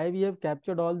why we have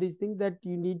captured all these things, that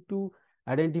you need to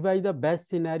identify the best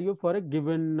scenario for a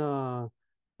given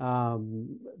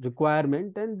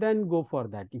requirement, and then go for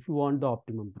that if you want the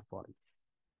optimum performance.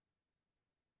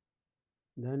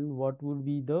 Then what would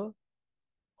be the,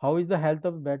 how is the health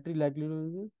of battery likely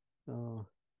to,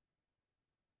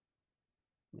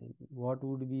 what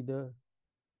would be the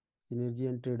synergy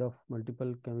and trade-off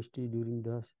multiple battery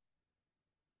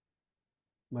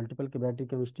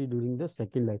chemistry during the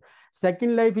second life.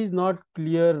 Second life is not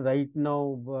clear right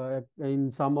now.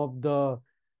 In some of the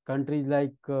countries,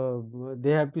 like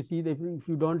they have to see that if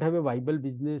you don't have a viable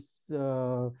business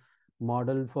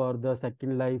model for the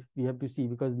second life, we have to see,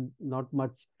 because not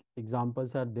much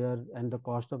examples are there and the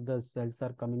cost of the cells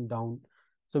are coming down.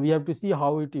 So we have to see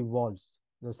how it evolves.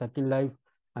 The second life,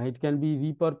 it can be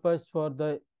repurposed for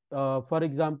the, for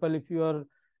example, if you are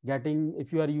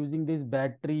using this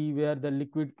battery where the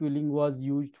liquid cooling was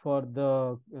used for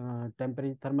the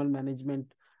temperature thermal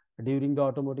management during the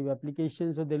automotive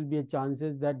application, so there will be a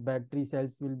chances that battery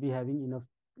cells will be having enough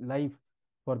life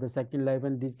for the second life,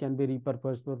 and this can be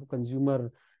repurposed for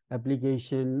consumer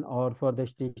application or for the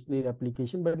stationary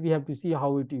application, but we have to see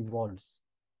how it evolves.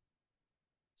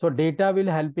 So data will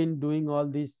help in doing all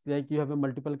this, like you have a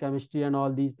multiple chemistry and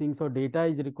all these things, so data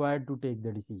is required to take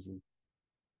the decision.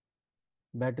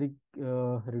 Battery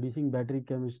reducing battery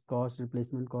chemist cost,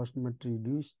 replacement cost must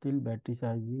reduce, still battery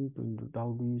sizing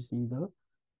how do you see the,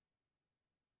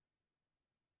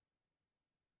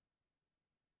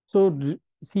 so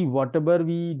see, whatever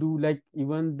we do, like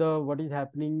even the what is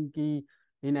happening ki,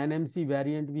 in NMC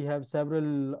variant we have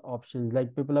several options,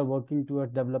 like people are working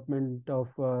towards development of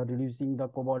reducing the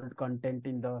cobalt content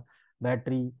in the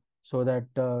battery, so that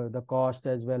the cost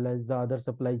as well as the other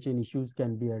supply chain issues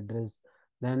can be addressed.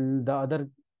 Then the other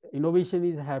innovation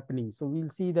is happening, so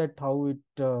we'll see that how it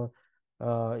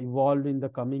evolved in the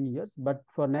coming years. But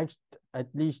for next, at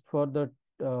least for the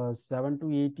 7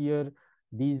 to 8 year,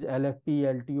 these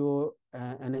LFP, LTO,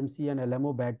 NMC, and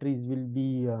LMO batteries will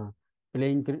be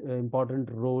playing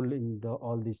important role in the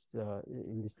all this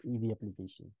in this EV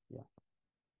application. Yeah.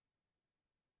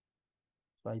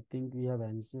 So I think we have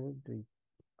answered.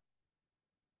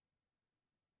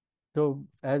 So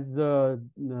as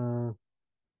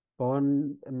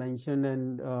Pawan mentioned,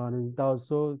 and Anita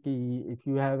also, if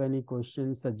you have any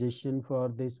questions, suggestion for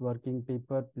this working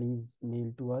paper, please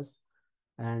mail to us,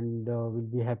 and we'll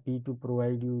be happy to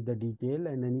provide you the detail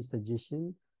and any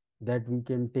suggestion that we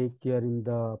can take care in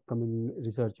the upcoming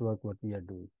research work what we are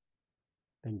doing.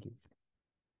 Thank you.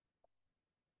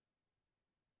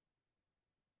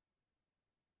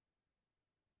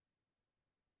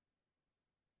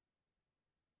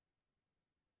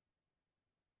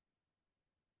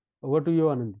 Over to you,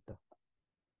 Anandita.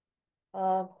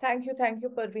 Thank you,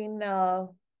 Parveen.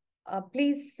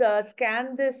 Please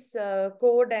scan this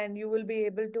code and you will be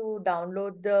able to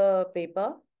download the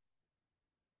paper.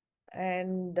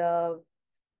 And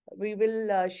we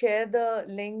will share the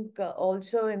link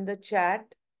also in the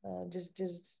chat. Just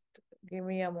give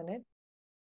me a minute.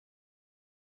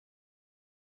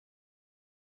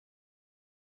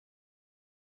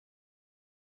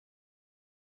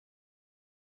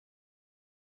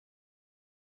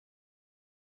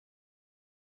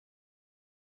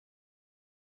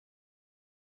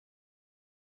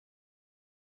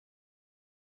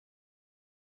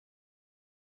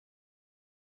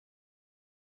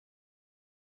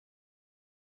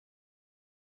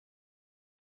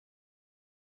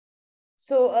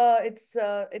 So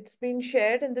it's been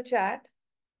shared in the chat.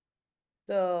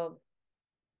 The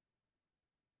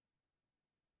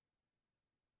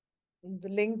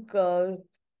link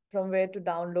from where to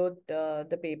download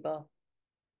the paper.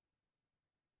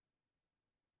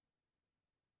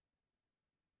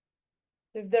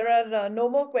 If there are no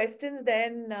more questions,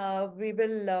 then we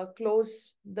will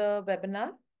close the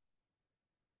webinar.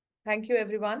 Thank you,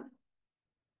 everyone.